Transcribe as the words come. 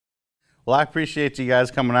Well, I appreciate you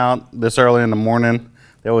guys coming out this early in the morning.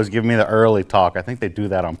 They always give me the early talk. I think they do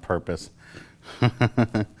that on purpose.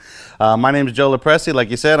 My name is Joe LoPreste.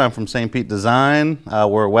 Like you said, I'm from St. Pete Design.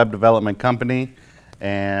 We're a web development company,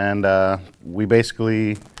 and we're based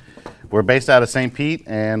out of St. Pete,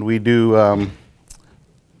 and we do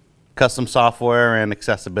custom software and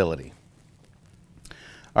accessibility.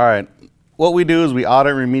 All right, what we do is we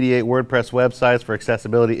audit and remediate WordPress websites for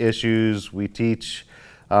accessibility issues. We teach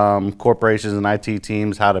corporations and IT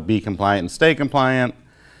teams how to be compliant and stay compliant.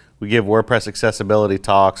 We give WordPress accessibility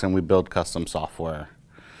talks, and we build custom software.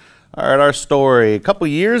 All right, our story. A couple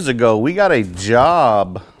years ago, we got a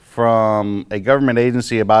job from a government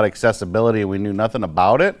agency about accessibility. We knew nothing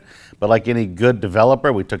about it, but like any good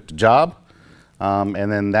developer, we took the job. And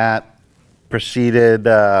then that preceded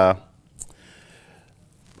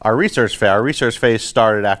our research phase. Our research phase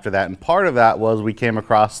started after that, and part of that was we came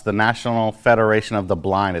across the National Federation of the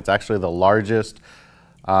Blind. It's actually the largest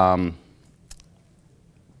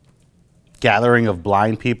gathering of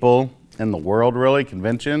blind people in the world, really,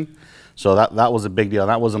 convention. So that was a big deal.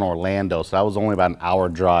 That was in Orlando, so that was only about an hour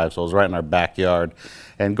drive, so it was right in our backyard.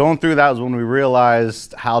 And going through that was when we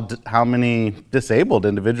realized how many disabled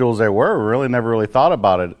individuals there were. We really never really thought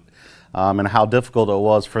about it, and how difficult it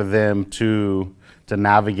was for them to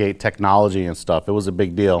navigate technology and stuff. It was a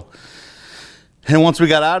big deal. And once we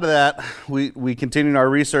got out of that, we continued our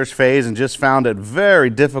research phase and just found it very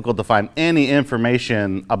difficult to find any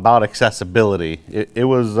information about accessibility. It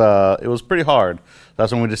was pretty hard.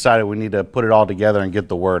 That's when we decided we need to put it all together and get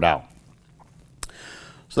the word out.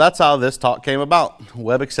 So that's how this talk came about.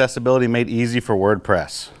 Web accessibility made easy for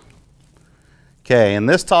WordPress. Okay, in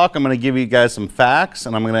this talk, I'm going to give you guys some facts,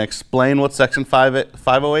 and I'm going to explain what Section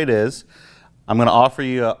 508 is. I'm going to offer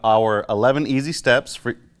you our 11 easy steps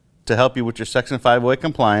to help you with your Section 508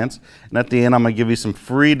 compliance. And at the end, I'm going to give you some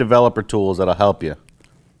free developer tools that'll help you.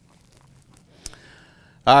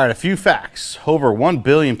 All right, a few facts. Over 1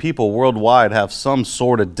 billion people worldwide have some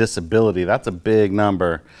sort of disability. That's a big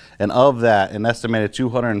number. And of that, an estimated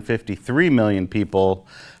 253 million people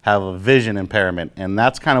have a vision impairment. And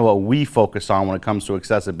that's kind of what we focus on when it comes to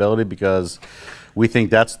accessibility, because we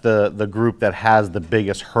think that's the group that has the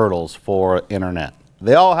biggest hurdles for internet.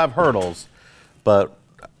 They all have hurdles, but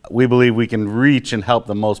we believe we can reach and help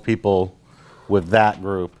the most people with that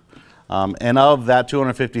group. And of that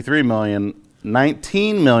 253 million,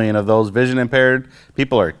 19 million of those vision impaired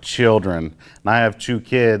people are children. And I have 2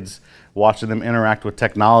 kids. Watching them interact with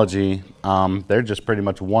technology, they're just pretty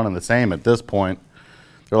much one and the same at this point.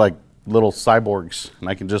 They're like little cyborgs, and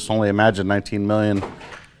I can just only imagine 19 million.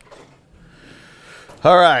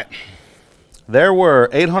 All right, there were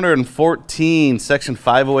 814 Section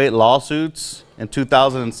 508 lawsuits in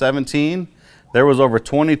 2017. There was over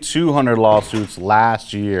 2,200 lawsuits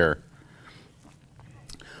last year.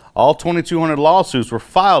 All 2,200 lawsuits were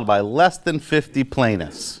filed by less than 50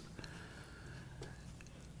 plaintiffs.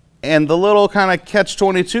 And the little kind of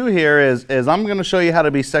catch-22 here is I'm going to show you how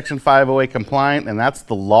to be Section 508 compliant, and that's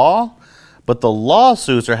the law. But the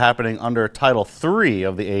lawsuits are happening under Title III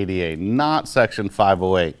of the ADA, not Section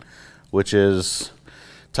 508, which is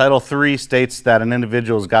Title III states that an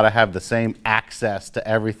individual's got to have the same access to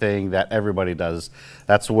everything that everybody does.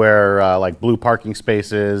 That's where like blue parking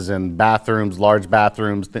spaces and bathrooms, large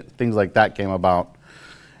bathrooms, things like that came about.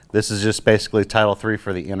 This is just basically Title III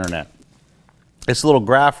for the internet. This little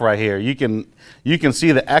graph right here, you can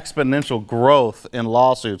see the exponential growth in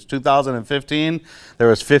lawsuits. 2015, there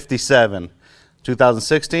was 57.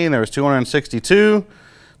 2016, there was 262.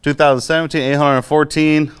 2017,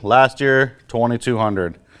 814. Last year,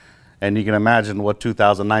 2,200. And you can imagine what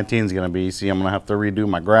 2019 is going to be. See, I'm going to have to redo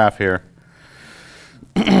my graph here.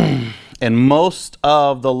 And most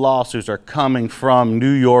of the lawsuits are coming from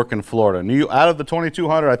New York and Florida. Out of the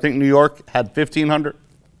 2,200, I think New York had 1,500.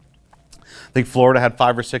 I think Florida had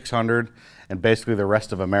 500 or 600, and basically the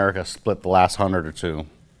rest of America split the last 100 or 2.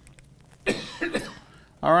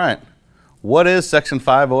 All right, what is Section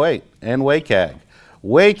 508 and WCAG?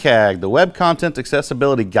 WCAG, the Web Content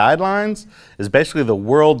Accessibility Guidelines, is basically the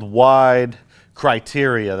worldwide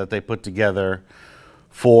criteria that they put together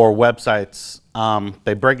for websites.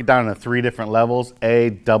 They break it down into 3 different levels, A,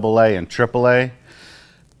 AA, and AAA.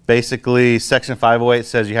 Basically, Section 508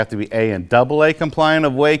 says you have to be A and AA compliant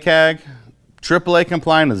of WCAG. AAA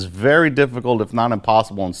compliant is very difficult, if not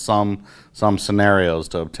impossible, in some scenarios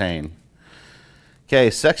to obtain.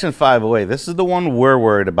 Okay, Section 508, this is the one we're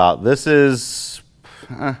worried about. This is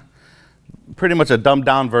pretty much a dumbed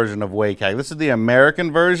down version of WCAG. This is the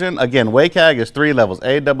American version. Again, WCAG is 3 levels,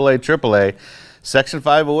 A, AA, AAA. Section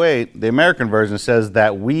 508, the American version, says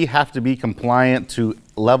that we have to be compliant to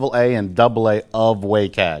level A and double A of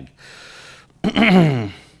WCAG.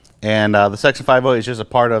 And the Section 508 is just a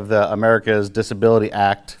part of the America's Disability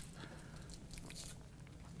Act.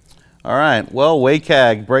 All right, well,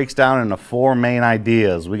 WCAG breaks down into 4 main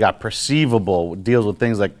ideas. We got perceivable, deals with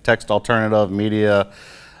things like text alternative, media,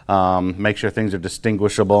 make sure things are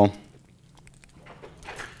distinguishable.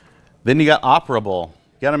 Then you got operable.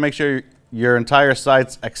 You got to make sure your entire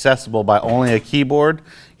site's accessible by only a keyboard.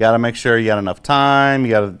 You got to make sure you got enough time. You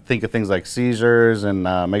got to think of things like seizures and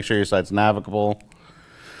make sure your site's navigable.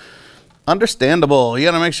 Understandable. You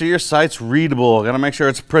got to make sure your site's readable. You got to make sure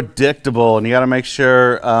it's predictable, and you got to make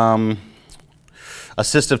sure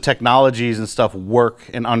assistive technologies and stuff work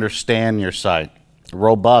and understand your site.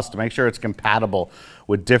 Robust. Make sure it's compatible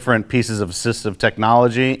with different pieces of assistive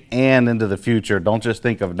technology and into the future. Don't just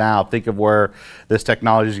think of now. Think of where this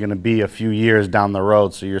technology is going to be a few years down the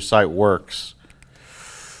road so your site works.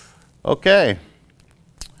 Okay.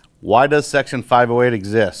 Why does Section 508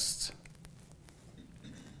 exist?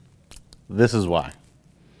 This is why.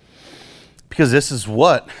 Because this is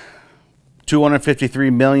what 253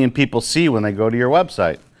 million people see when they go to your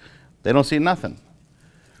website. They don't see nothing.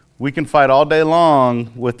 We can fight all day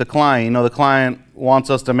long with the client. You know, the client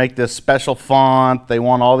wants us to make this special font. They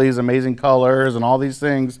want all these amazing colors and all these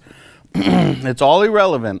things. It's all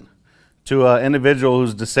irrelevant to an individual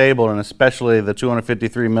who's disabled, and especially the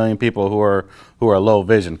 253 million people who are low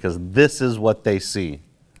vision, because this is what they see.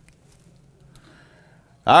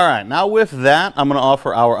 All right, now with that, I'm going to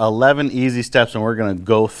offer our 11 easy steps, and we're going to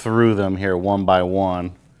go through them here one by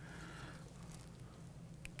one.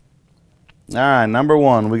 All right, number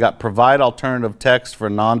 1, we got provide alternative text for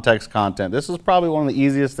non-text content. This is probably one of the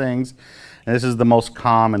easiest things, and this is the most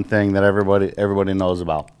common thing that everybody knows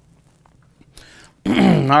about. All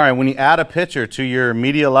right, when you add a picture to your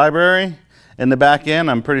media library in the back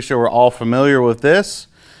end, I'm pretty sure we're all familiar with this.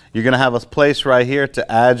 You're going to have a place right here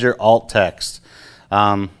to add your alt text.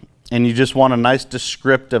 And you just want a nice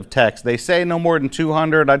descriptive text. They say no more than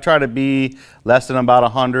 200. I try to be less than about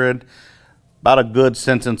 100. About a good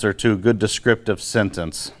sentence or two, good descriptive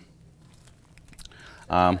sentence.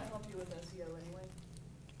 I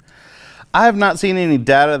have not seen any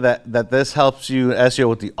data that this helps you SEO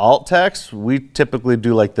with the alt text. We typically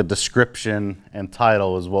do like the description and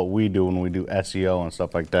title is what we do when we do SEO and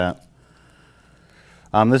stuff like that.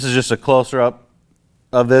 This is just a closer up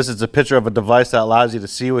of this. It's a picture of a device that allows you to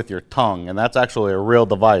see with your tongue, and that's actually a real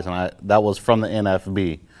device, and that was from the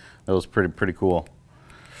NFB. That was pretty cool.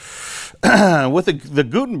 With the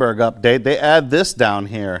Gutenberg update, they add this down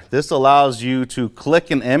here. This allows you to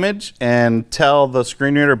click an image and tell the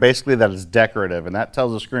screen reader basically that it's decorative, and that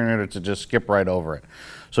tells the screen reader to just skip right over it.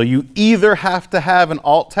 So you either have to have an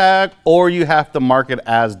alt tag or you have to mark it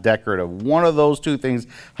as decorative. One of those two things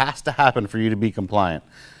has to happen for you to be compliant.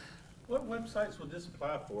 What websites would this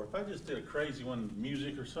apply for? If I just did a crazy one,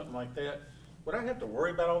 music or something like that, would I have to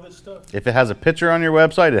worry about all this stuff? If it has a picture on your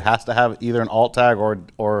website, it has to have either an alt tag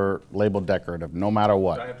or labeled decorative, no matter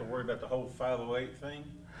what. Do I have to worry about the whole 508 thing?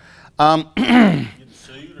 Getting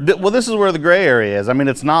sued or Well, this is where the gray area is. I mean,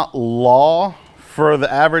 it's not law for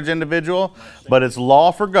the average individual, but it's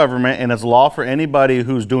law for government, and it's law for anybody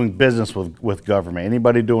who's doing business with government,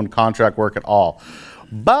 anybody doing contract work at all.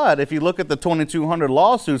 But if you look at the 2,200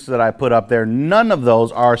 lawsuits that I put up there, none of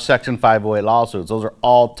those are Section 508 lawsuits. Those are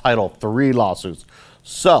all Title III lawsuits.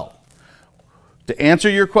 So, to answer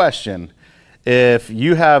your question, if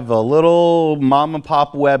you have a little mom and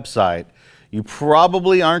pop website, you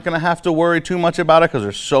probably aren't going to have to worry too much about it because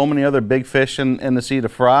there's so many other big fish in the sea to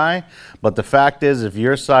fry. But the fact is, if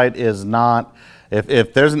your site is not,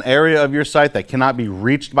 if there's an area of your site that cannot be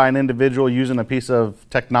reached by an individual using a piece of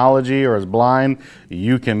technology or is blind,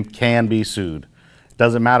 you can be sued. It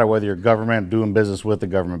doesn't matter whether you're government doing business with the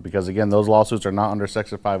government, because again, those lawsuits are not under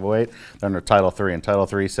Section 508, they're under Title III, and Title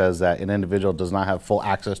III says that an individual does not have full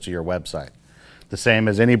access to your website. The same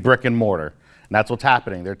as any brick and mortar. And that's what's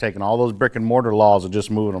happening. They're taking all those brick and mortar laws and just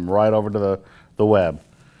moving them right over to the web.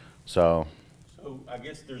 So I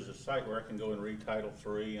guess there's a site where I can go and read Title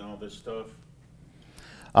III and all this stuff.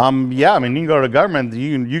 Yeah, I mean, you can go to government,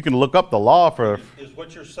 you can look up the law for... Is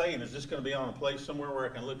what you're saying, is this going to be on a place somewhere where I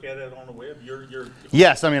can look at it on the web?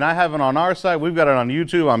 Yes, I mean, I have it on our site. We've got it on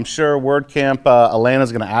YouTube. I'm sure WordCamp,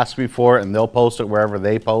 Elena's going to ask me for it, and they'll post it wherever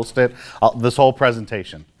they post it, this whole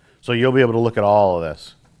presentation. So you'll be able to look at all of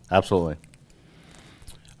this. Absolutely.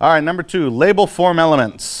 All right, number 2, label form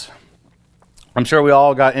elements. I'm sure we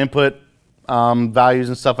all got input values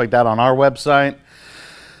and stuff like that on our website.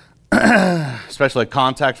 Especially a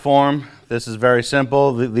contact form. This is very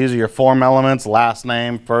simple. These are your form elements: last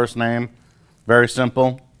name, first name. Very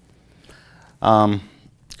simple.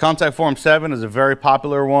 Contact Form 7 is a very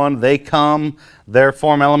popular one. Their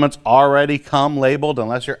form elements already come labeled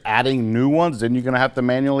unless you're adding new ones, then you're going to have to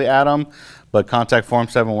manually add them. But Contact Form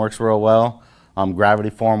 7 works real well. Gravity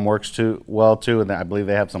Form works well too, and I believe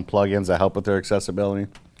they have some plugins that help with their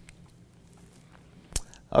accessibility.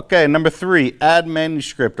 Okay, number 3, add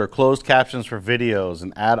manuscript or closed captions for videos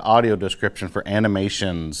and add audio description for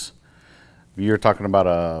animations. You're talking about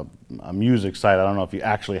a music site. I don't know if you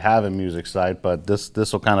actually have a music site, but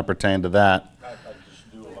this will kind of pertain to that. I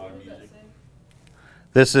just do a lot of music.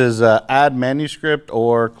 This is add manuscript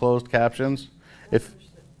or closed captions. If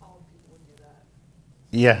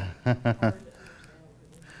yeah. All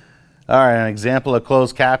right, an example of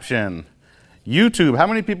closed caption. YouTube. How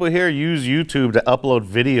many people here use YouTube to upload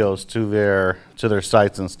videos to their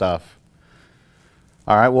sites and stuff?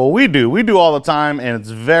 All right, well, we do all the time, and it's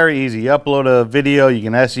very easy. You upload a video, you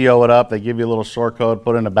can SEO it up, they give you a little short code,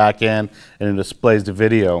 put it in the back end, and it displays the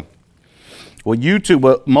video.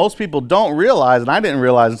 What most people don't realize, and I didn't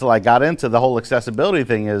realize until I got into the whole accessibility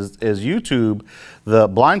thing, is YouTube, the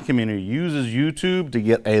blind community uses YouTube to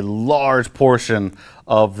get a large portion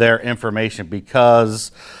of their information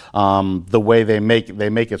because the way they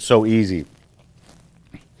make it so easy.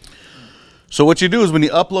 So what you do is when you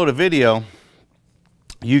upload a video,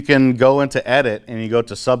 you can go into edit and you go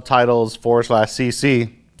to subtitles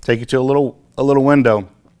 /CC, take you to a little window,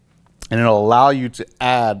 and it'll allow you to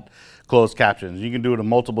add closed captions. You can do it in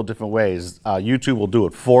multiple different ways. YouTube will do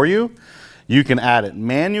it for you. You can add it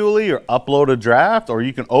manually or upload a draft, or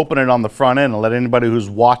you can open it on the front end and let anybody who's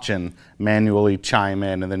watching manually chime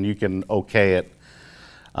in, and then you can okay it.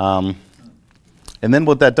 And then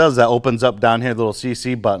what that does, that opens up down here the little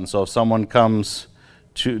CC button. So if someone comes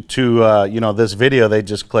to this video, they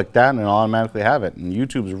just click that and it'll automatically have it. And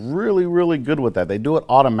YouTube's really good with that. They do it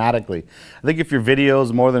automatically. I think if your video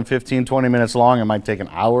is more than 15-20 minutes long, it might take an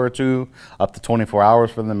hour or two, up to 24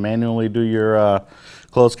 hours for them to manually do your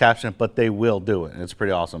closed caption, but they will do it. It's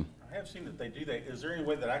pretty awesome. I have seen that they do that. Is there any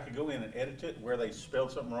way that I could go in and edit it where they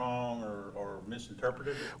spelled something wrong or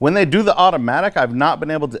misinterpreted it? When they do the automatic, I've not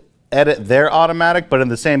been able to edit their automatic, but in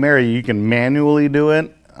the same area you can manually do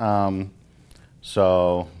it.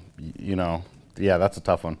 So, yeah, that's a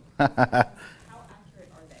tough one. How accurate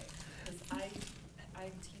are they? Because I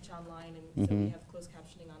teach online, and so we have closed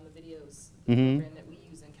captioning on the videos. The program that we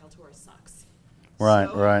use in Kaltura sucks. Right,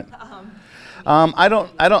 so, right.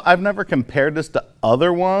 I've never compared this to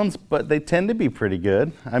other ones, but they tend to be pretty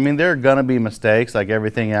good. I mean, there are gonna be mistakes like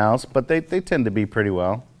everything else, but they tend to be pretty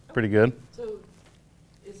good. So,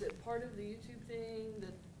 is it part of the YouTube thing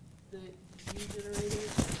that you generated?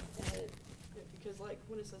 Because like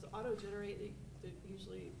when it says auto-generate, it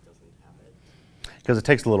usually doesn't have it. Because it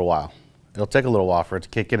takes a little while. It'll take a little while for it to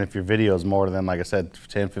kick in. If your video is more than, like I said,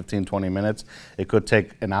 10, 15, 20 minutes, it could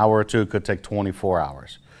take an hour or two. It could take 24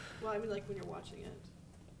 hours. Well, I mean, like when you're watching it.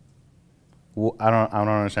 Well, I don't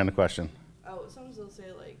understand the question. Oh, sometimes they'll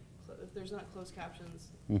say like, if there's not closed captions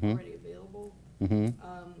already available, if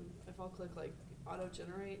I'll click like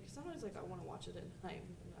auto-generate, because sometimes like I want to watch it at night,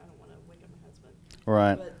 and I don't want to wake up my husband.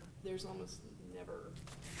 Right. But there's almost never.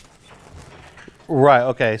 Right,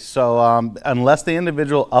 okay, so unless the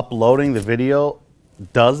individual uploading the video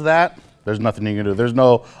does that, there's nothing you can do. There's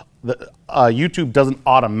no, YouTube doesn't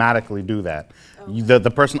automatically do that. Okay.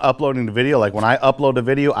 The person uploading the video, like when I upload a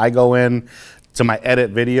video, I go in to my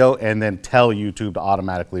edit video and then tell YouTube to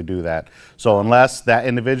automatically do that. So unless that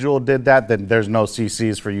individual did that, then there's no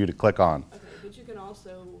CCs for you to click on. Okay, but you can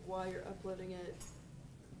also, while you're uploading it,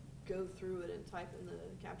 go through it and type in the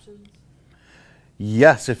captions?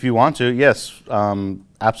 Yes, if you want to, yes,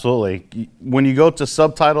 absolutely. When you go to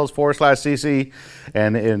subtitles /CC,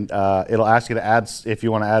 and it'll ask you to add, if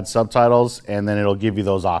you want to add subtitles, and then it'll give you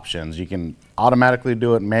those options. You can automatically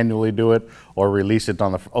do it, manually do it, or release it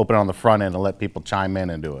open it on the front end and let people chime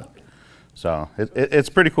in and do it. So it's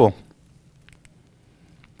pretty cool.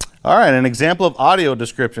 All right, an example of audio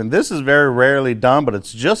description. This is very rarely done, but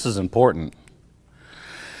it's just as important.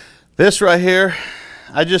 This right here,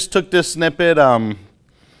 I just took this snippet,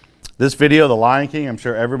 this video, The Lion King. I'm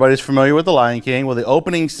sure everybody's familiar with The Lion King. Well, the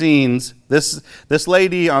opening scenes, this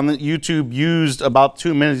lady on the YouTube used about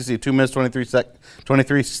 2 minutes, you see 2 minutes,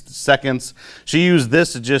 23 seconds. She used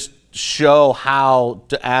this to just show how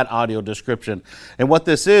to add audio description. And what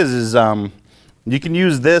this is you can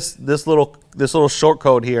use this little short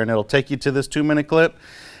code here, and it'll take you to this 2-minute clip.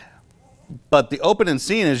 But the opening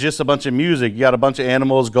scene is just a bunch of music. You got a bunch of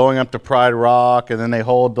animals going up to Pride Rock, and then they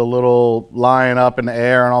hold the little lion up in the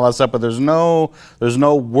air and all that stuff. But there's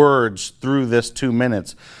no words through this 2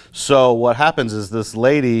 minutes. So what happens is this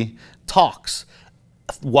lady talks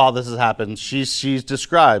while this has happened, she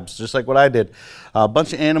describes, just like what I did, a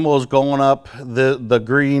bunch of animals going up the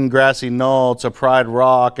green grassy knoll to Pride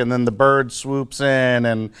Rock, and then the bird swoops in,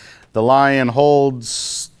 and the lion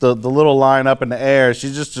holds the little lion up in the air.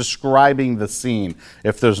 She's just describing the scene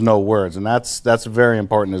if there's no words, and that's very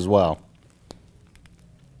important as well.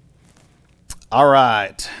 All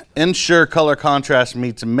right, ensure color contrast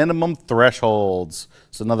meets minimum thresholds.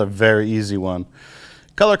 It's another very easy one.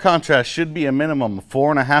 Color contrast should be a minimum of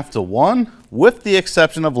 4.5 to 1, with the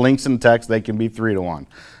exception of links and text, they can be 3 to 1.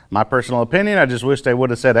 My personal opinion, I just wish they would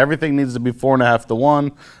have said everything needs to be 4.5 to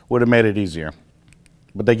 1, would have made it easier.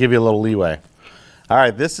 But they give you a little leeway. All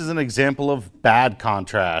right, this is an example of bad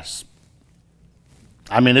contrast.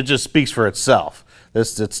 I mean, it just speaks for itself.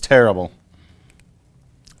 It's terrible.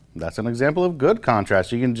 That's an example of good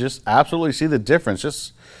contrast. You can just absolutely see the difference.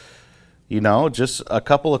 Just, you know, just a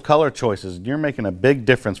couple of color choices. You're making a big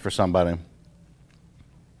difference for somebody.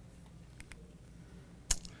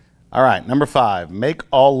 All right, number 5, make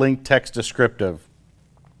all link text descriptive.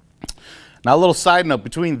 Now, a little side note,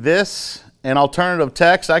 between this and alternative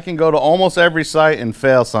text, I can go to almost every site and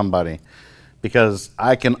fail somebody, because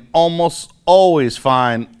I can almost always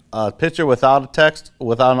find a picture without a text,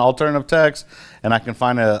 without an alternative text, and I can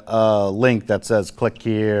find a link that says click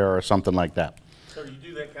here or something like that. So you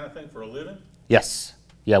do that kind of thing for a living? Yes.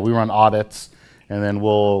 Yeah, we run audits, and then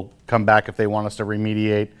we'll come back if they want us to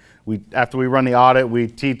remediate. After we run the audit, we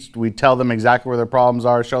tell them exactly where their problems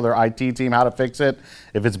are, show their IT team how to fix it.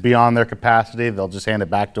 If it's beyond their capacity, they'll just hand it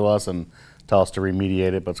back to us and tell us to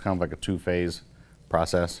remediate it, but it's kind of like a 2-phase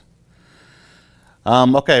process.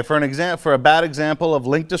 Okay, for a bad example of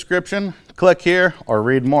link description, click here or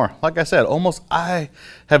read more. Like I said, I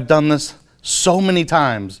have done this so many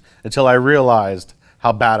times until I realized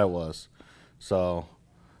how bad it was. So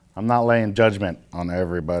I'm not laying judgment on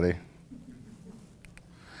everybody.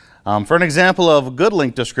 For an example of a good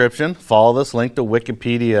link description, follow this link to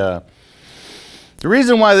Wikipedia. The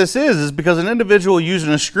reason why this is because an individual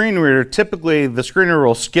using a screen reader, typically the screen reader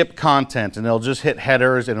will skip content and it'll just hit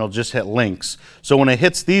headers and it'll just hit links. So when it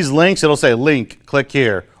hits these links, it'll say link, click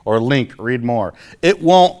here, or link, read more. It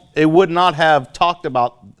would not have talked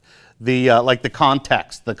about like the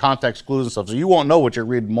context clues and stuff. So you won't know what you're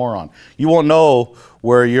reading more on. You won't know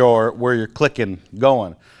where you're clicking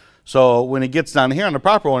going. So when it gets down here on the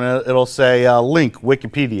proper one, it'll say link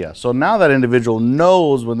Wikipedia. So now that individual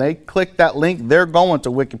knows when they click that link, they're going to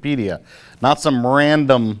Wikipedia, not some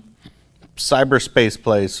random cyberspace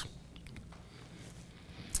place.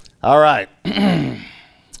 All right.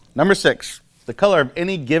 Number 6, the color of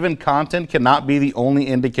any given content cannot be the only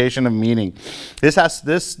indication of meaning.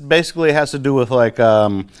 This basically has to do with like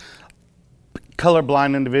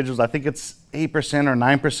colorblind individuals. I think it's 8% or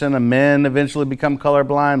 9% of men eventually become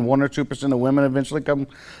colorblind. 1 or 2% of women eventually become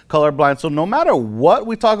colorblind. So no matter what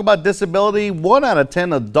we talk about disability, 1 out of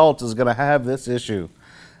 10 adults is going to have this issue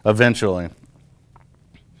eventually.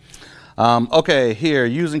 Okay, here,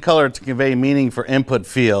 using color to convey meaning for input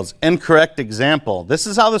fields. Incorrect example. This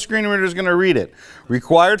is how the screen reader is going to read it.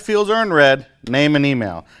 Required fields are in red, name and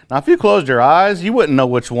email. Now, if you closed your eyes, you wouldn't know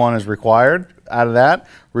which one is required out of that.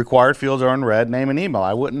 Required fields are in red, name and email.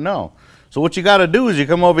 I wouldn't know. So what you got to do is you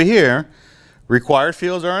come over here, required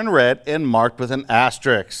fields are in red and marked with an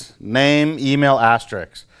asterisk. Name, email,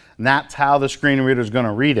 asterisk. And that's how the screen reader is going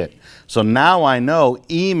to read it. So now I know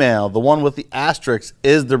email, the one with the asterisk,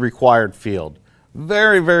 is the required field.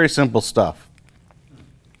 Very, very simple stuff.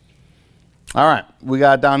 All right, we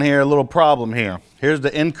got down here a little problem here. Here's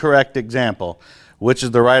the incorrect example. Which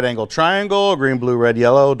is the right angle triangle, green, blue, red,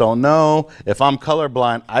 yellow, don't know. If I'm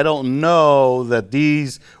colorblind, I don't know that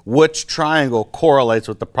which triangle correlates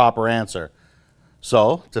with the proper answer.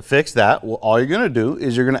 So to fix that, well, all you're going to do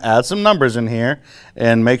is you're going to add some numbers in here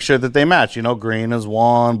and make sure that they match. You know, green is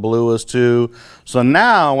 1, blue is 2. So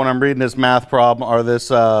now when I'm reading this math problem or this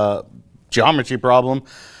geometry problem,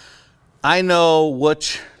 I know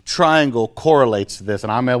which triangle correlates to this,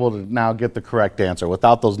 and I'm able to now get the correct answer.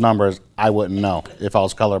 Without those numbers, I wouldn't know if I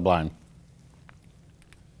was colorblind.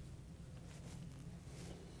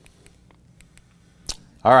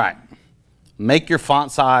 All right, make your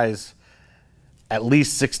font size at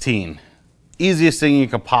least 16. Easiest thing you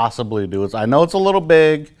could possibly do is, I know it's a little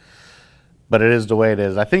big, but it is the way it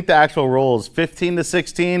is. I think the actual rule is 15 to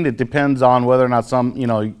 16. It depends on whether or not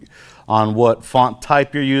on what font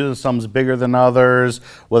type you're using. Some's bigger than others,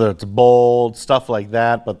 whether it's bold, stuff like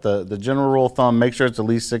that. But the general rule of thumb, make sure it's at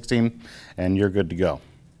least 16 and you're good to go.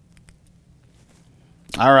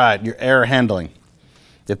 All right, your error handling.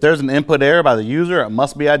 If there's an input error by the user, it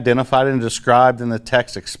must be identified and described in the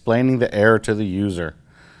text explaining the error to the user.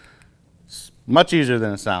 It's much easier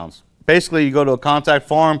than it sounds. Basically, you go to a contact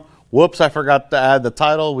form. Whoops, I forgot to add the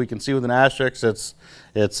title. We can see with an asterisk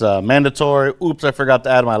it's mandatory. Oops, I forgot to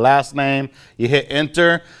add my last name. You hit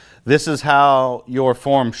enter. This is how your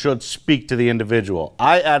form should speak to the individual.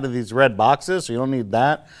 I added these red boxes, so you don't need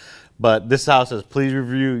that. But this is how it says, please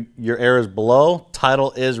review your errors below.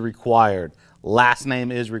 Title is required. Last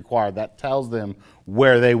name is required. That tells them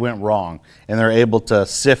where they went wrong. And they're able to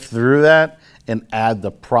sift through that and add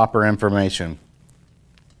the proper information.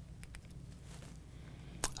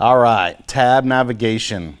 All right, tab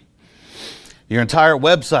navigation. Your entire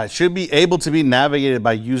website should be able to be navigated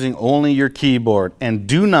by using only your keyboard, and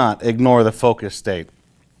do not ignore the focus state.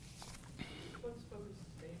 What's focus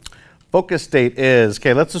state? Focus state is,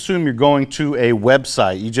 okay, let's assume you're going to a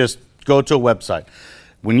website. You just go to a website.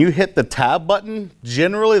 When you hit the tab button,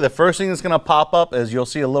 generally the first thing that's going to pop up is you'll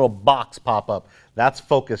see a little box pop up. That's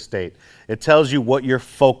focus state. It tells you what your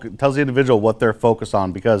tells the individual what they're focused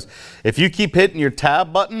on, because if you keep hitting your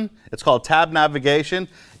tab button, it's called tab navigation.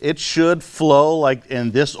 It should flow like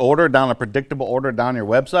in this order, down a predictable order down your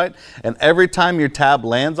website. And every time your tab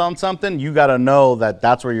lands on something, you got to know that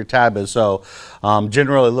that's where your tab is. So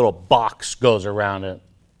generally a little box goes around it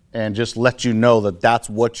and just let you know that that's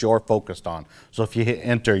what you're focused on. So if you hit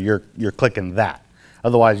enter, you're clicking that.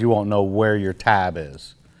 Otherwise, you won't know where your tab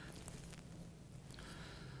is.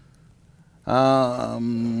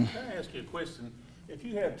 Can I ask you a question? If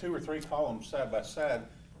you have 2 or 3 columns side by side,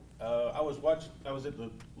 I was at the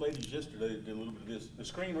ladies yesterday that did a little bit of this. The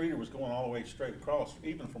screen reader was going all the way straight across,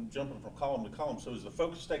 even from jumping from column to column. So is the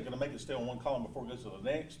focus state going to make it stay on one column before it goes to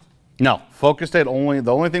the next? No, focus state only.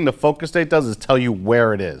 The only thing the focus state does is tell you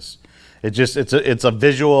where it is. It's a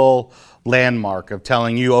visual landmark of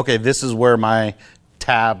telling you, okay, this is where my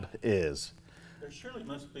tab is. There surely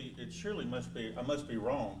must be. It surely must be. I must be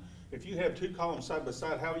wrong. If you have 2 columns side by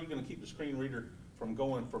side, how are you going to keep the screen reader from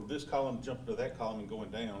going from this column, jumping to that column, and going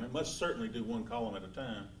down? It must certainly do one column at a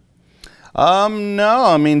time. No,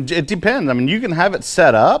 I mean, it depends. I mean, you can have it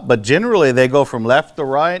set up, but generally they go from left to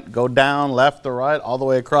right, go down, left to right, all the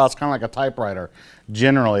way across, kind of like a typewriter.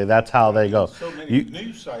 Generally, that's how they go. So many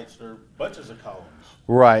news sites are bunches of columns.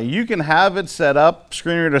 Right. You can have it set up,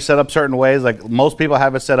 screen reader set up certain ways. Like most people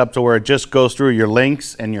have it set up to where it just goes through your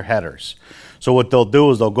links and your headers. So what they'll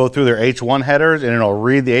do is they'll go through their H1 headers and it'll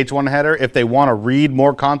read the H1 header. If they want to read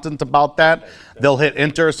more content about that, they'll hit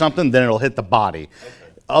enter or something, then it'll hit the body. Okay.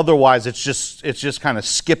 Otherwise, it's just kind of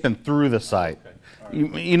skipping through the site. Okay.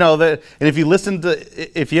 All right. You know that, and if you listen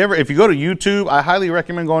to, if you go to YouTube, I highly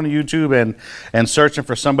recommend going to YouTube and searching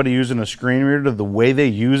for somebody using a screen reader. The way they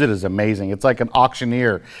use it is amazing. It's like an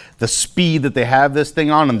auctioneer. The speed that they have this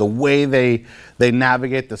thing on and the way they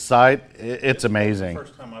navigate the site, it's amazing.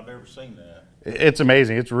 It's the first time I've ever seen that. It's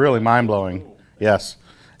amazing. It's really mind-blowing. Cool. Yes.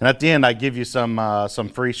 And at the end, I give you some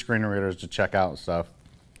free screen readers to check out and stuff.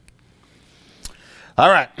 All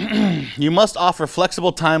right. You must offer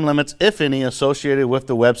flexible time limits, if any, associated with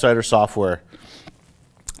the website or software.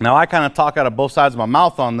 Now, I kind of talk out of both sides of my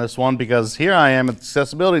mouth on this one because here I am at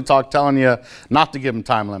Accessibility Talk telling you not to give them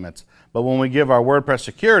time limits. But when we give our WordPress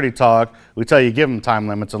security talk, we tell you give them time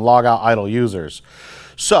limits and log out idle users.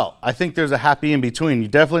 So I think there's a happy in between. You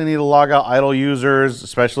definitely need to log out idle users,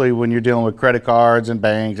 especially when you're dealing with credit cards and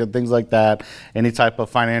banks and things like that, any type of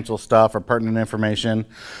financial stuff or pertinent information.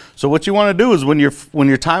 So what you want to do is when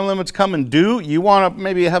your time limits come and due, you want to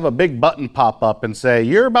maybe have a big button pop up and say,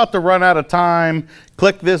 you're about to run out of time.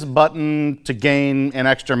 Click this button to gain an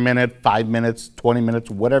extra minute, 5 minutes, 20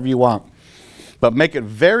 minutes, whatever you want. But make it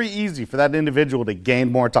very easy for that individual to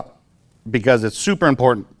gain more time because it's super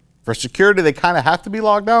important. For security, they kind of have to be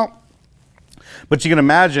logged out. But you can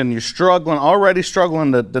imagine you're already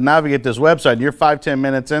struggling to navigate this website. You're 5-10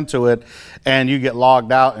 minutes into it, and you get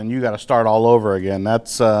logged out, and you got to start all over again.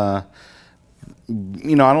 That's, I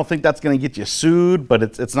don't think that's going to get you sued, but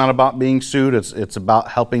it's not about being sued. It's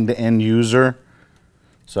about helping the end user.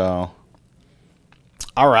 So,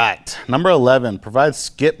 all right. Number 11, provide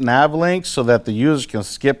skip nav links so that the users can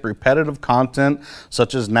skip repetitive content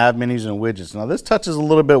such as nav menus and widgets. Now, this touches a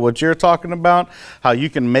little bit what you're talking about, how you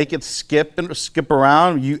can make it skip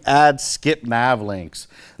around. You add skip nav links.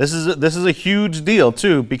 This is a huge deal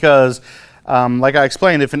too because, like I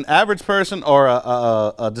explained, if an average person or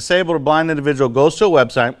a disabled or blind individual goes to a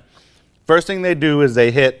website, first thing they do is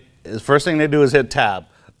hit tab.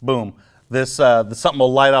 Boom. Something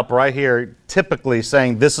will light up right here, typically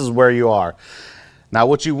saying this is where you are. Now,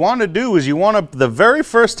 what you want to do is the very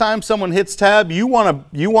first time someone hits tab, you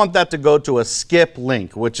want that to go to a skip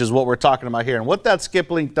link, which is what we're talking about here. And what that skip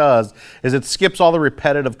link does is it skips all the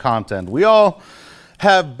repetitive content. We all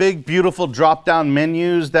have big, beautiful drop-down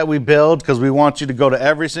menus that we build because we want you to go to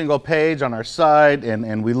every single page on our site,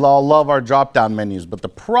 and we all love our drop-down menus. But the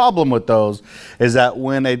problem with those is that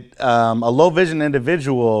when a low vision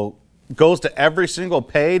individual goes to every single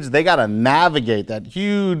page, they got to navigate that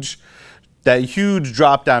huge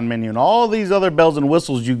drop-down menu and all these other bells and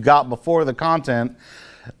whistles you got before the content.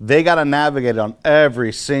 They got to navigate on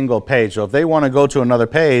every single page. So if they want to go to another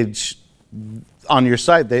page on your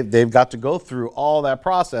site, they've got to go through all that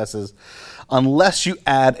processes unless you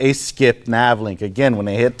add a skip nav link. Again, when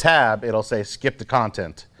they hit tab, it'll say skip the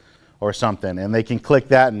content or something, and they can click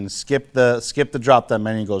that and skip the drop down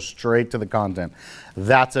menu and go straight to the content.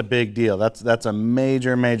 That's a big deal. That's a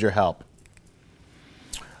major help.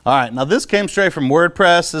 All right, now this came straight from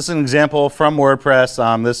WordPress. This is an example from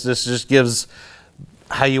WordPress. This just gives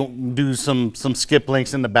how you do some skip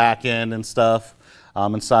links in the back end and stuff.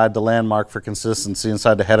 Inside the landmark for consistency,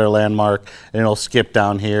 inside the header landmark, and it'll skip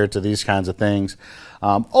down here to these kinds of things.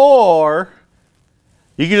 Or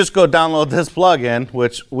you can just go download this plugin,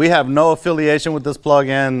 which we have no affiliation with this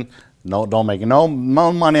plugin. No, don't make no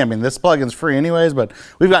money. I mean, this plugin's free anyways, but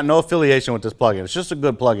we've got no affiliation with this plugin. It's just a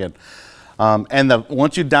good plugin. And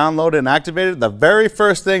once you download it and activate it, the very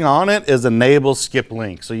first thing on it is enable skip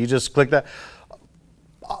link. So you just click that.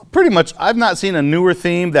 Pretty much, I've not seen a newer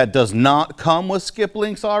theme that does not come with skip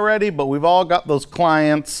links already, but we've all got those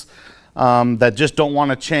clients that just don't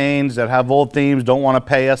want to change, that have old themes, don't want to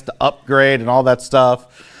pay us to upgrade and all that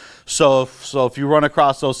stuff. So if you run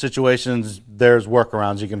across those situations, there's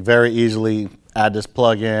workarounds. You can very easily add this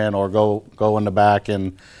plugin or go in the back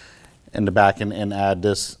and add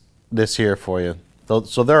this here for you.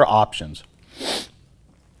 So there are options.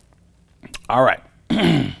 All right.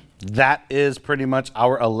 That is pretty much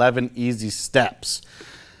our 11 easy steps.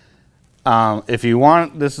 If you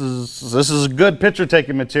want, this is good picture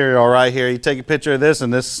taking material right here. You take a picture of this,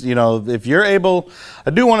 and this, you know, if you're able,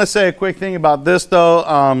 I do want to say a quick thing about this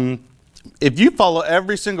though. If you follow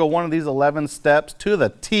every single one of these 11 steps to the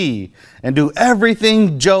T and do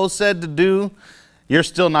everything Joe said to do, you're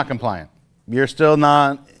still not compliant. You're still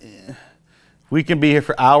not. We can be here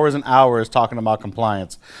for hours and hours talking about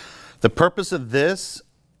compliance. The purpose of this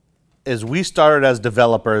is we started as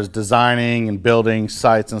developers designing and building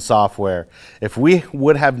sites and software. If we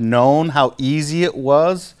would have known how easy it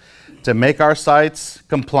was to make our sites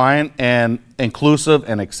compliant and inclusive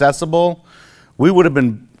and accessible, we would have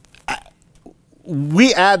been,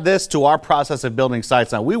 we add this to our process of building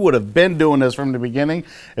sites now. We would have been doing this from the beginning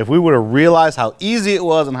if we would have realized how easy it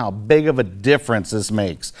was and how big of a difference this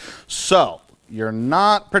makes. So you're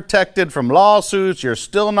not protected from lawsuits, you're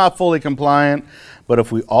still not fully compliant, but if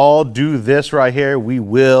we all do this right here, we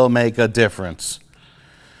will make a difference.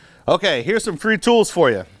 Okay, here's some free tools for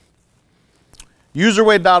you.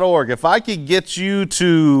 Userway.org. If I could get you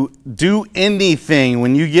to do anything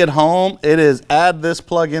when you get home, it is add this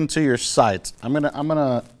plugin to your site. I'm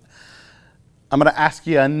gonna ask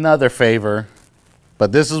you another favor,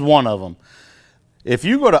 but this is one of them. If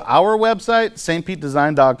you go to our website,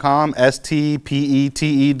 stpetedesign.com,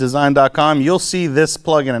 S-T-P-E-T-E design.com, you'll see this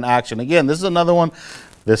plugin in action. Again, this is another one.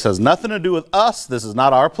 This has nothing to do with us. This is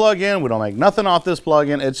not our plugin. We don't make nothing off this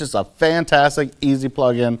plugin. It's just a fantastic, easy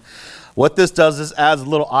plugin. What this does is adds a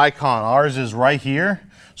little icon. Ours is right here.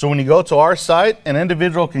 So when you go to our site, an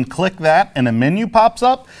individual can click that and a menu pops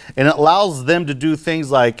up, and it allows them to do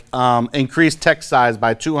things like increase text size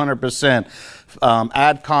by 200%,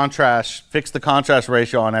 add contrast, fix the contrast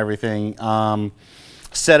ratio on everything,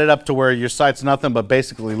 set it up to where your site's nothing but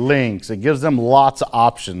basically links. It gives them lots of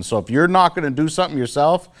options. So if you're not going to do something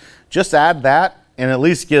yourself, just add that, and at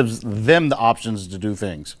least gives them the options to do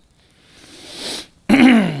things.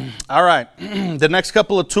 All right, the next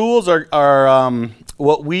couple of tools are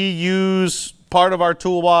what we use, part of our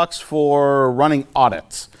toolbox for running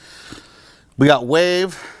audits. We got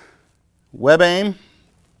Wave, WebAIM,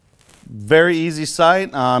 very easy site.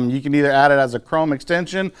 You can either add it as a Chrome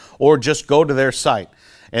extension or just go to their site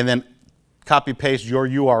and then copy paste your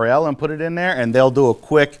URL and put it in there, and they'll do a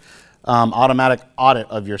quick automatic audit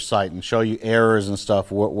of your site and show you errors and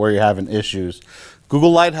stuff where you're having issues.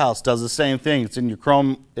 Google Lighthouse does the same thing. It's in your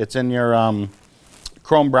Chrome. It's in your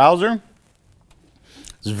Chrome browser.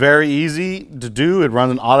 It's very easy to do. It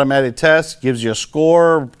runs an automated test, gives you a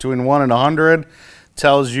score between 1 and 100,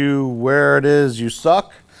 tells you where it is you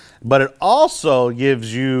suck, but it also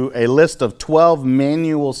gives you a list of 12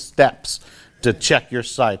 manual steps to check your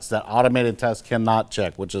sites that automated test cannot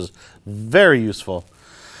check, which is very useful.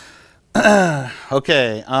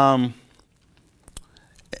 Okay.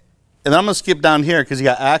 And I'm going to skip down here because you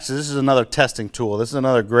got Axis. This is another testing tool. This is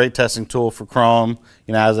another great testing tool for Chrome,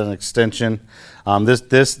 you know, as an extension.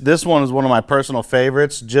 This one is one of my personal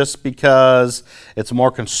favorites just because it's more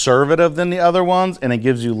conservative than the other ones and it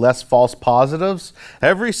gives you less false positives.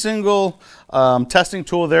 Every single testing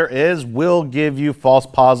tool there is will give you false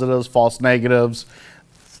positives, false negatives.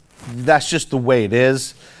 That's just the way it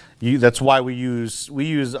is. That's why we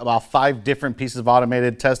use about 5 different pieces of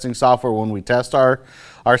automated testing software when we test our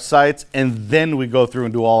sites, and then we go through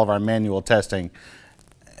and do all of our manual testing.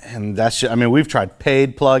 And that's, I mean, we've tried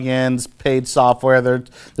paid plugins, paid software.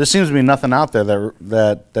 There seems to be nothing out there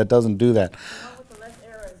that doesn't do that. The one with the less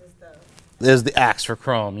errors is the Axe for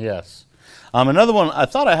Chrome, yes. Another one, I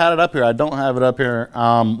thought I had it up here. I don't have it up here.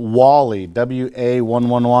 Wally,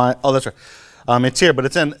 W-A-1-1-Y. Oh, that's right. It's here, but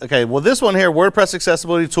it's in, okay, well, this one here, WordPress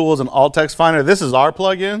Accessibility Tools and Alt Text Finder, this is our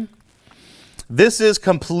plugin. This is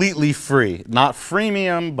completely free. Not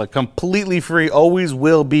freemium, but completely free, always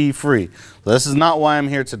will be free. So this is not why I'm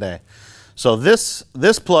here today. So this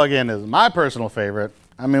plugin is my personal favorite.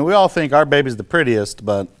 I mean, we all think our baby's the prettiest,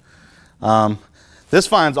 but this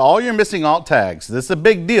finds all your missing alt tags. This is a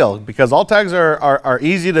big deal because alt tags are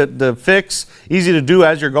easy to fix, easy to do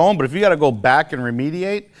as you're going, but if you got to go back and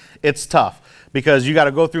remediate, it's tough. Because you got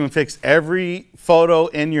to go through and fix every photo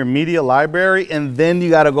in your media library, and then you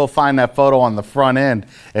got to go find that photo on the front end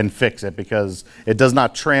and fix it because it does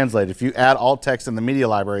not translate. If you add alt text in the media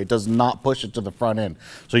library, it does not push it to the front end.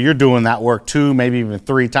 So you're doing that work 2, maybe even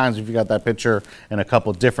 3 times if you got that picture in a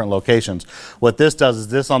couple different locations. What this does is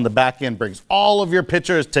this on the back end brings all of your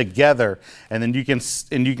pictures together, and then you can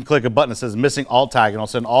click a button that says missing alt tag, and it'll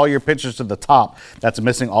send all your pictures to the top. That's a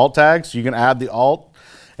missing alt tag, so you can add the alt.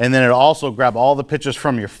 And then it'll also grab all the pictures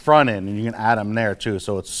from your front end and you can add them there too.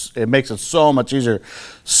 So it makes it so much easier.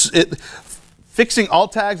 Fixing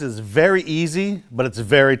alt tags is very easy, but it's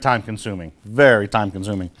very time consuming. Very time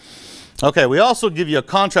consuming. Okay, we also give you a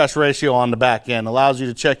contrast ratio on the back end. Allows you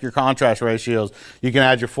to check your contrast ratios. You can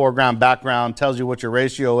add your foreground, background, tells you what your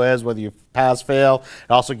ratio is, whether you pass, fail.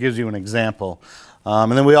 It also gives you an example.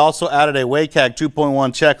 And then we also added a WCAG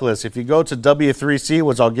 2.1 checklist. If you go to W3C,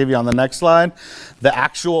 which I'll give you on the next slide, the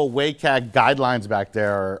actual WCAG guidelines back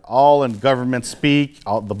there are all in government speak,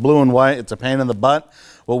 all the blue and white. It's a pain in the butt.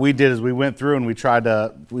 What we did is we went through and we tried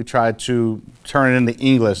to turn it into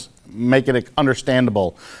English, make it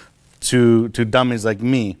understandable to dummies like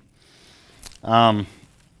me. And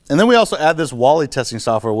then we also add this Wally testing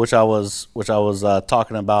software, which I was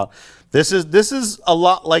talking about. This is a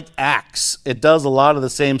lot like Axe. It does a lot of the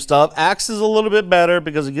same stuff. Axe is a little bit better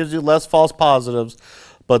because it gives you less false positives,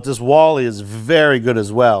 but this Wally is very good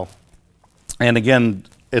as well. And again,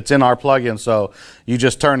 it's in our plugin, so you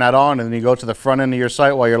just turn that on and then you go to the front end of your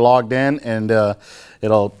site while you're logged in, and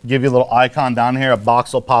it'll give you a little icon down here. A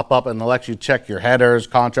box will pop up and it'll let you check your headers,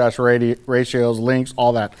 contrast ratios, links,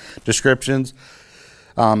 all that, descriptions.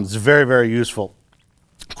 It's very, very useful.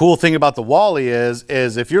 Cool thing about the Wally is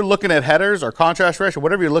if you're looking at headers or contrast ratio,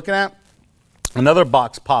 whatever you're looking at, another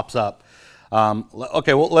box pops up.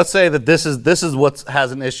 Okay, well, let's say that this is what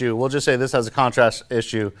has an issue. We'll just say this has a contrast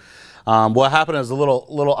issue. What happened is a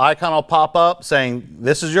little icon will pop up saying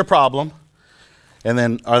this is your problem, and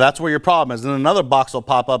then, or that's where your problem is. Then another box will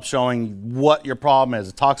pop up showing what your problem is.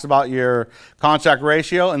 It talks about your contrast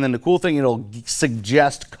ratio, and then the cool thing, it'll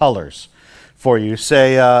suggest colors for you.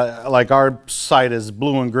 Say like our site is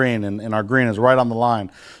blue and green, and our green is right on the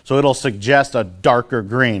line. So it'll suggest a darker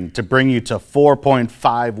green to bring you to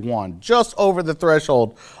 4.51, just over the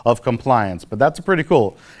threshold of compliance. But that's pretty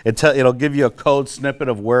cool. It'll give you a code snippet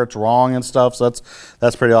of where it's wrong and stuff. So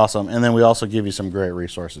that's pretty awesome. And then we also give you some great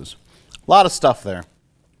resources. A lot of stuff there.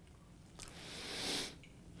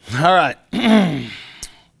 All right.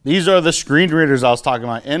 These are the screen readers I was talking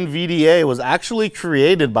about. NVDA was actually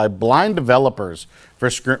created by blind developers for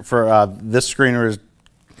this screen reader.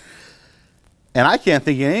 And I can't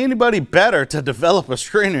think of anybody better to develop a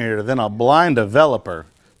screen reader than a blind developer.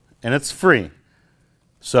 And it's free.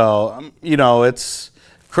 So, you know, and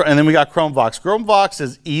then we got Chromevox. Chromevox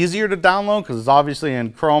is easier to download because it's obviously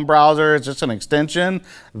in Chrome browser. It's just an extension.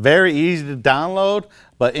 Very easy to download.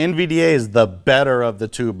 But NVDA is the better of the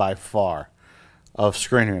two by far of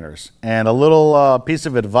screen readers. And a little piece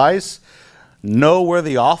of advice, know where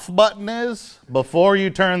the off button is before you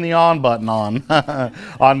turn the on button on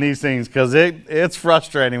on these things, because it's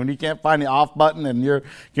frustrating when you can't find the off button and your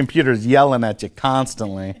computer's yelling at you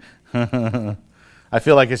constantly. I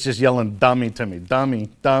feel like it's just yelling dummy to me. Dummy,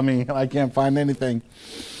 dummy, I can't find anything.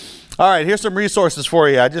 All right, here's some resources for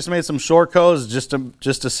you. I just made some short codes just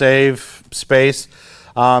to save space.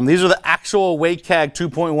 These are the actual WCAG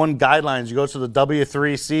 2.1 guidelines. You go to the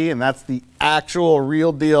W3C, and that's the actual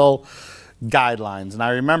real deal guidelines. And I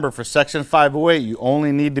remember for Section 508, you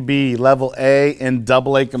only need to be level A and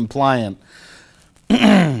AA compliant.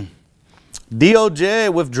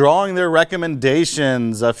 DOJ withdrawing their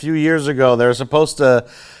recommendations a few years ago. They were supposed to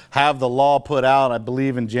have the law put out, I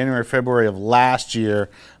believe, in January, February of last year,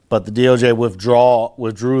 but the DOJ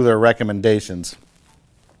withdrew their recommendations.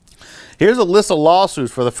 Here's a list of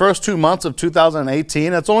lawsuits for the first 2 months of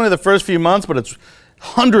 2018. It's only the first few months, but it's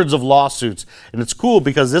hundreds of lawsuits. And it's cool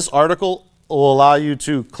because this article will allow you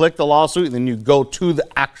to click the lawsuit and then you go to the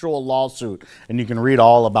actual lawsuit and you can read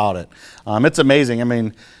all about it. It's amazing. I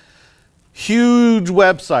mean, huge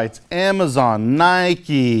websites, Amazon,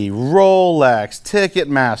 Nike, Rolex,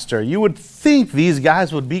 Ticketmaster. You would think these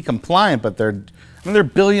guys would be compliant, but they're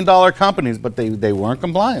billion-dollar companies, but they weren't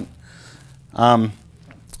compliant.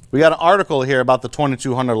 We got an article here about the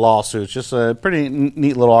 2,200 lawsuits, just a pretty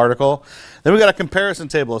neat little article. Then we got a comparison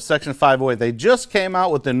table of Section 508. They just came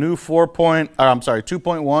out with the new 2.1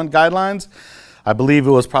 guidelines. I believe it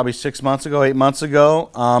was probably 6 months ago, 8 months ago.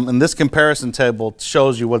 And this comparison table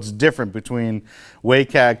shows you what's different between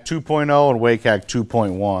WCAG 2.0 and WCAG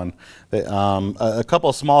 2.1. A couple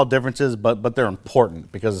of small differences, but they're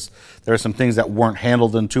important because there are some things that weren't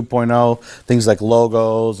handled in 2.0, things like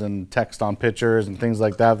logos and text on pictures and things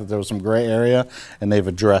like that there was some gray area, and they've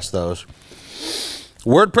addressed those.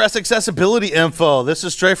 WordPress accessibility info. This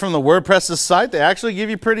is straight from the WordPress site. They actually give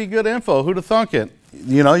you pretty good info. Who'd have thunk it?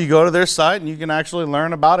 You know, you go to their site and you can actually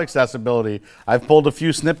learn about accessibility. I've pulled a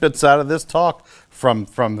few snippets out of this talk from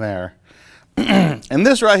there. And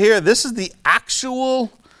this right here, this is the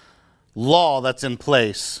actual law that's in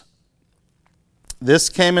place. This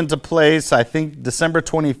came into place, I think, December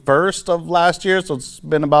 21st of last year, so it's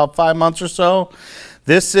been about 5 months or so.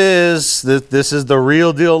 This is the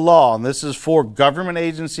real deal law, and this is for government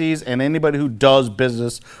agencies and anybody who does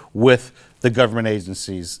business with the government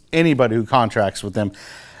agencies, anybody who contracts with them.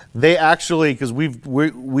 They actually, because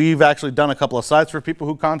we've actually done a couple of sites for people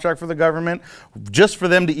who contract for the government, just for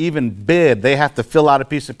them to even bid, they have to fill out a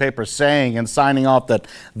piece of paper saying and signing off that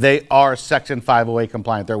they are Section 508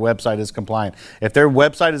 compliant, their website is compliant. If their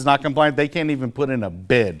website is not compliant, they can't even put in a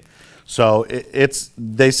bid. So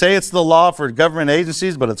they say it's the law for government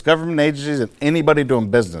agencies, but it's government agencies and anybody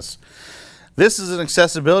doing business. This is an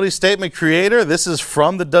accessibility statement creator. This is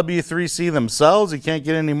from the W3C themselves. You can't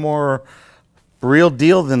get any more real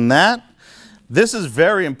deal than that. This is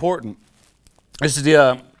very important. This is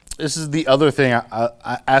the other thing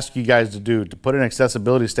I ask you guys to do, to put an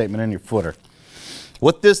accessibility statement in your footer.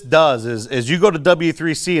 What this does is you go to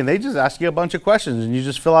W3C and they just ask you a bunch of questions and you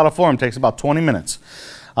just fill out a form. It takes about 20 minutes.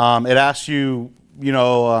 It asks you,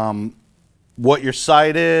 what your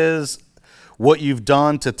site is, what you've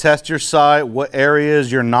done to test your site, what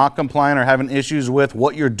areas you're not compliant or having issues with,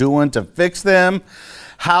 what you're doing to fix them,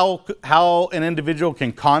 how an individual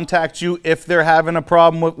can contact you if they're having a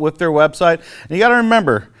problem with their website. And you got to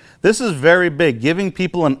remember, this is very big, giving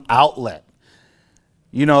people an outlet.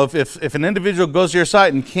 You know, if an individual goes to your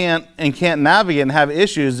site and can't navigate and have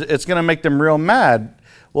issues, it's going to make them real mad.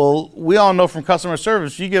 Well, we all know from customer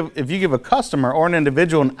service, if you give a customer or an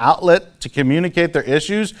individual an outlet to communicate their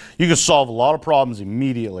issues, you can solve a lot of problems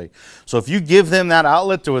immediately. So if you give them that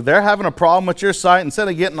outlet to it, they're having a problem with your site, instead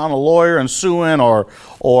of getting on a lawyer and suing or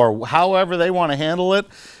however they want to handle it,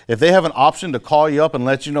 if they have an option to call you up and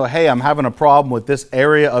let you know, hey, I'm having a problem with this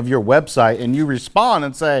area of your website, and you respond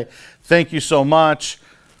and say, thank you so much.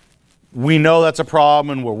 We know that's a problem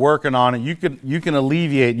and we're working on it. You can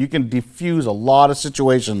alleviate, you can diffuse a lot of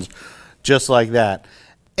situations just like that.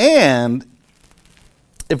 And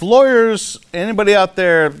if lawyers, anybody out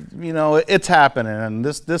there, it's happening. And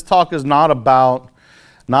this talk is not about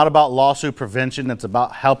lawsuit prevention. It's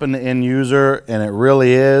about helping the end user, and it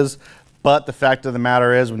really is. But the fact of the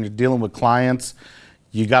matter is, when you're dealing with clients,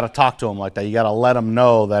 you got to talk to them like that. You got to let them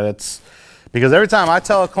know that it's, because every time I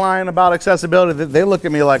tell a client about accessibility, they look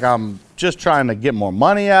at me like I'm just trying to get more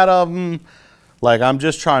money out of them, like I'm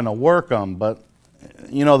just trying to work them. But,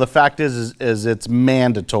 the fact is it's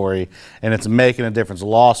mandatory, and it's making a difference.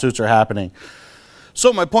 Lawsuits are happening.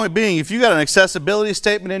 So my point being, if you got an accessibility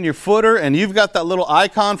statement in your footer and you've got that little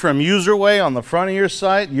icon from UserWay on the front of your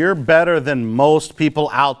site, you're better than most people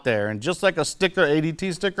out there. And just like a sticker,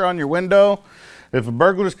 ADT sticker on your window, if a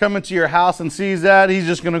burglar's coming to your house and sees that, he's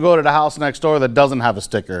just going to go to the house next door that doesn't have a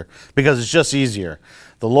sticker, because it's just easier.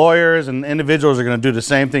 The lawyers and individuals are going to do the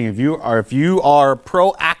same thing. If you are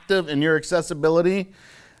proactive in your accessibility,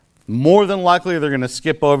 more than likely they're going to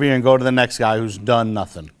skip over you and go to the next guy who's done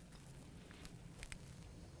nothing.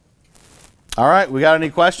 All right, we got any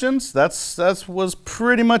questions? That was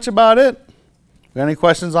pretty much about it. Got any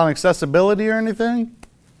questions on accessibility or anything?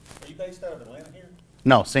 Are you based out of Atlanta here?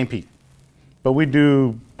 No, St. Pete. But we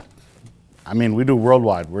do, I mean, we do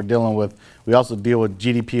worldwide. We also deal with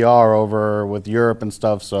GDPR over with Europe and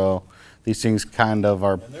stuff, so these things kind of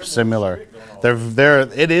are similar.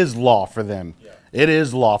 It is law for them. Yeah. It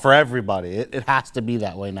is law for everybody. It has to be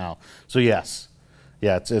that way now. So yes.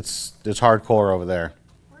 Yeah, it's hardcore over there.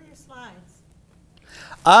 Where are your slides?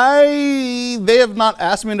 They have not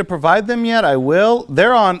asked me to provide them yet. I will.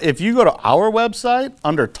 They're on, if you go to our website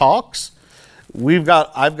under talks,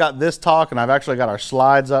 I've got this talk and I've actually got our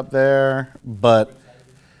slides up there, but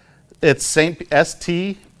it's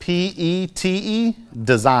STPETE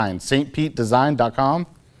design, stpetedesign.com.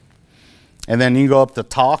 And then you can go up to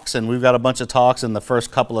talks and we've got a bunch of talks and the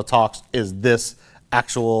first couple of talks is this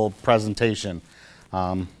actual presentation.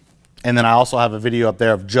 And then I also have a video up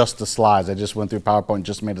there of just the slides. I just went through PowerPoint,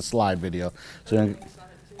 just made a slide video. So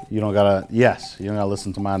you don't gotta, yes, you don't gotta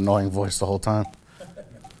listen to my annoying voice the whole time.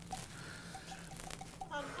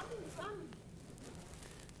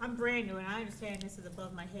 I'm brand new and I understand this is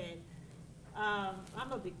above my head.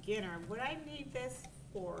 I'm a beginner. Would I need this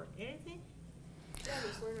for anything? Yeah,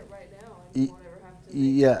 just learn it right now and you won't ever have to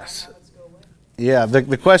Yes. habits go away. Yeah,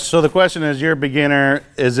 the question is, you're a beginner,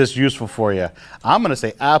 is this useful for you? I'm going to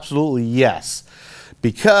say absolutely yes,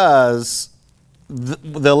 because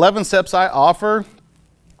the 11 steps I offer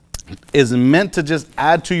is meant to just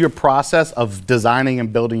add to your process of designing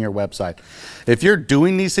and building your website. If you're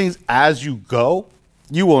doing these things as you go,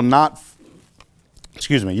 you will not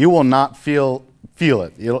feel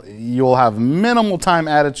it. You'll have minimal time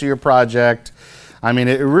added to your project. I mean,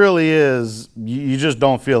 it really is, you just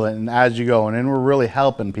don't feel it, and as you go, and then we're really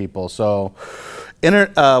helping people. So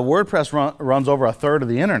WordPress runs over a third of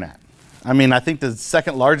the internet. I mean, I think the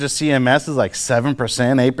second largest CMS is like 7%,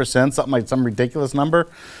 8%, some ridiculous number.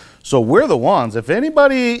 So we're the ones. If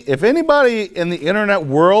anybody in the internet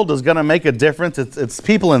world is gonna make a difference, it's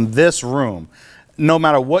people in this room, no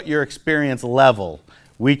matter what your experience level.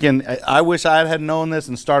 I wish I had known this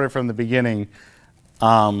and started from the beginning.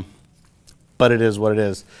 But it is what it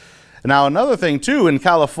is. Now, another thing too, in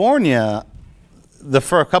California,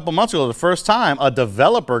 for a couple months ago, the first time a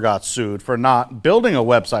developer got sued for not building a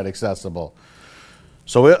website accessible.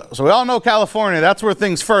 So we all know California, that's where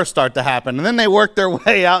things first start to happen, and then they work their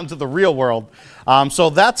way out into the real world.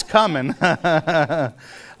 So that's coming.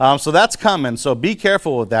 So be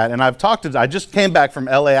careful with that. And I just came back from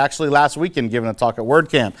LA actually last weekend giving a talk at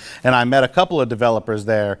WordCamp, and I met a couple of developers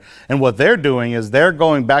there. And what they're doing is they're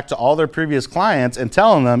going back to all their previous clients and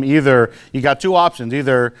telling them, either you got two options,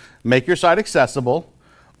 either make your site accessible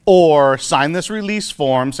or sign this release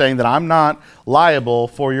form saying that I'm not liable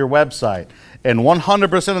for your website. And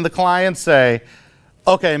 100% of the clients say,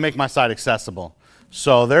 okay, make my site accessible.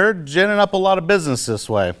 So they're ginning up a lot of business this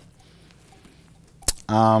way.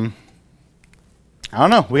 I don't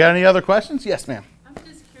know. We got any other questions? Yes, ma'am. I'm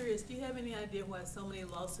just curious, do you have any idea why so many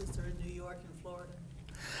lawsuits are in New York and Florida?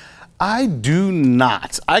 I do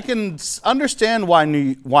not. I can understand why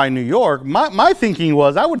New York. My thinking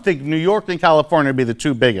was I would think New York and California would be the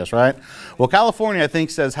two biggest, right? Well, California I think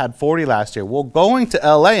says had 40 last year. Well, going to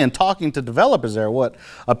LA and talking to developers there, what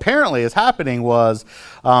apparently is happening was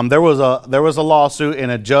there was a lawsuit and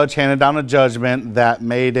a judge handed down a judgment that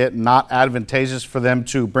made it not advantageous for them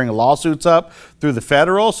to bring lawsuits up through the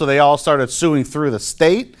federal, so they all started suing through the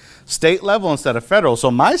state level instead of federal. So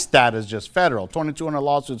my stat is just federal, 2,200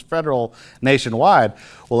 lawsuits federal nationwide.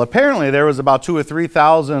 Well, apparently there was about 2,000 or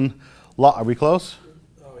 3,000. Are we close?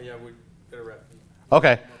 Oh yeah, we better wrap.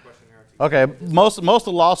 Okay. Okay. Most of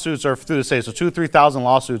the lawsuits are through the state. So 2,000 or 3,000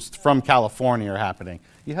 lawsuits from California are happening.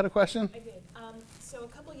 You had a question? I did. So a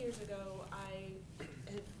couple years ago, I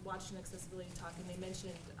had watched an accessibility talk, and they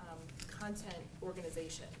mentioned content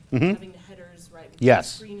organization, having the headers right.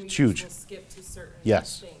 Yes, Screen it's readers huge. will skip to certain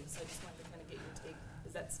Yes. things. So I just wanted to kind of get your take.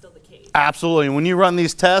 Is that still the case? Absolutely. When you run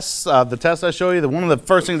these tests, the tests I show you, one of the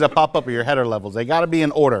first things that pop up are your header levels. They got to be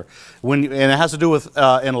in order, and it has to do with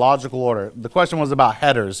in logical order. The question was about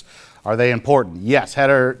headers. Are they important? Yes.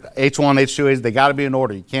 Header H1, H2, they got to be in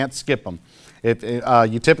order. You can't skip them.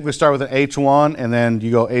 You typically start with an H1 and then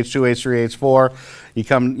you go H2, H3, H4.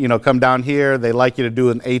 You come down here. They like you to do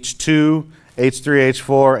an H2, H3,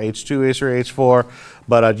 H4, H2, H3, H4.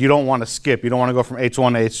 But you don't want to skip. You don't want to go from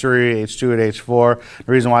H1 to H3, H2 to H4.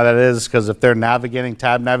 The reason why that is because if they're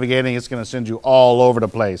tab navigating, it's going to send you all over the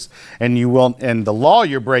place. And you will. And the law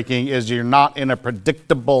you're breaking is you're not in a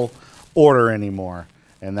predictable order anymore,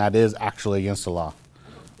 and that is actually against the law. I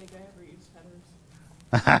don't think I ever used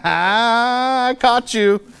headers. I caught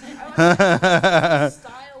you. I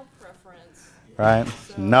Style preference. Right?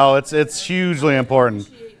 No, it's hugely important.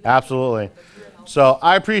 Absolutely. So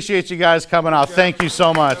I appreciate you guys coming out. Thank you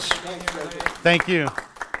so much. Thank you.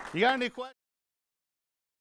 You got any questions?